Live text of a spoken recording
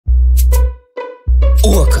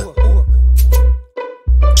Walker.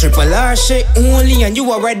 Triple R shit only, and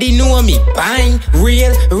you already know me. Bang,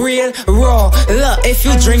 real, raw. Look, if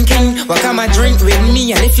you drinking, well come and drink with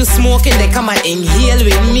me. And if you smoking, then come and inhale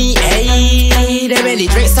with me. Hey, then when the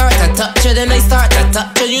drink start to touch you, then they start to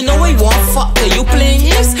touch you. You know we want fuck you playing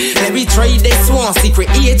games. Let me try this one. Secret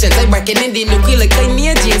agent, I breaking in the nuclear like they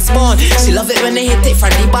near James Bond. She love it when they hit it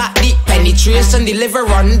from the body. Penetration, deliver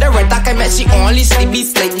under attack. I bet she only sleep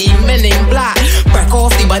beats like the men in black. Break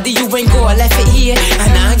off the body, you ain't go left it here.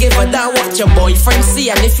 And I give a damn what your boyfriend see.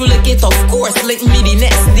 And if you look it, of course, like me the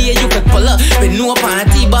next day you could pull up with no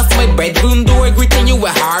panty. Bust my bedroom door, greeting you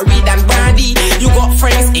with Harry and Brandy. You got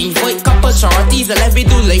friends, invite couple shorties, and let me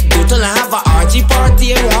do like brutal and have a RG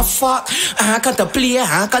party. I want fuck, I got to play,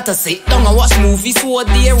 I got to sit down and watch movies so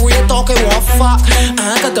they real talk. I want fuck,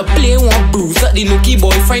 I got to play, want bruise up the nookie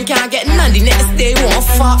boyfriend can't get none. The next day want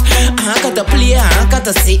fuck, I got to play, I got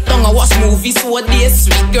to sit down and watch movies so they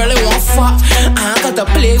sweet girl. I want fuck, I got to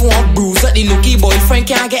play, want bruise up the nookie boyfriend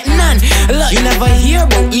can't get none. Look, you never hear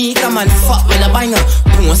about me, come and fuck with a banger.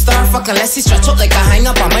 Don't start fuck unless she stretch up like a hang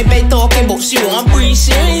up on my bed talking about she want breathe.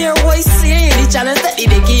 She ain't hear voice saying the challenge that they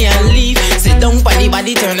can't leave. Sit down for the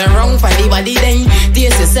body, turn around for the body, then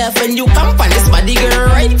taste yourself when you come for this body,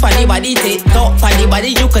 girl. Right for the body, take talk for the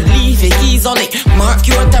body, you could leave your keys on it. Mark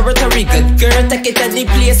your territory, good girl, take it any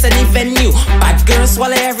place, any venue. Bad girl,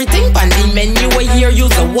 swallow everything on the menu. I hear you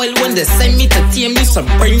the wild when they send me to tame you, so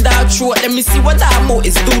bring that throat. Let me see what that mo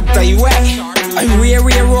is do direct. I'm real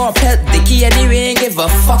raw, pet dicky anyway, ain't give a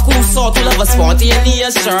fuck who saw to love a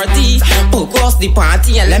spontaneous shorty. Pull across the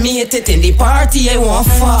party and let me hit it in the party. I want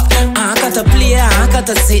fuck, I got to play, I got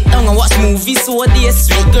to sit down and watch movies so they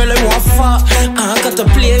sweet girl. I want fuck, I got to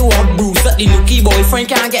play, want bruise up the nookie boyfriend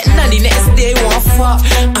can't get none. The next day want fuck,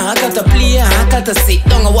 I got to play, I got to sit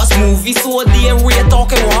down and watch movies so they real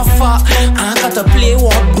talk. I want fuck, I got to play,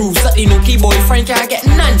 want bruise up the nookie boyfriend can't get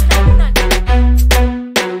none.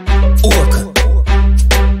 Walker.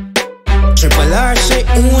 Triple R shit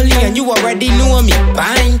only, and you already know me.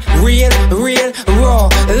 Bang, real, raw.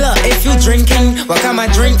 Look, if you drinking, well come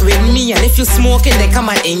and drink with me. And if you smoking, then come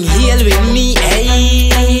and inhale with me.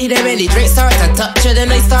 Hey, then when the drink start to touch you, then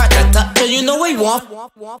they start to touch you. You know I want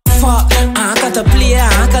fuck, I got to play,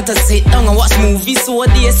 I got to sit down and watch movies so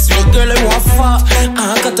they sweet girl. I want fuck,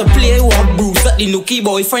 I got to play, want bruise up the nookie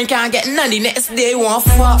boyfriend can't get none. The next day want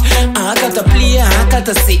fuck, I got to play, I got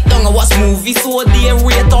to sit down and watch movies so they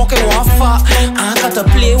real talk. I want fuck, I got to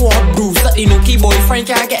play, want bruise up the nookie boyfriend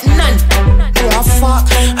can't get none. Want fuck,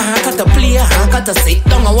 I got to play, I got to sit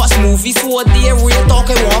down and watch movies so they real talk.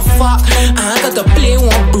 I want fuck, I got to play,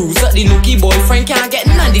 want bruise up the nookie boyfriend can't get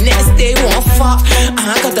none. The next day want fuck,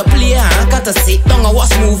 I got to play, I got to sit down and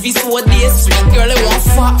watch movies so they sweet girl. I want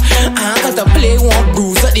fuck, I got to play, want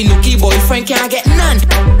bruise up the nookie boyfriend can't get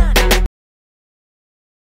none.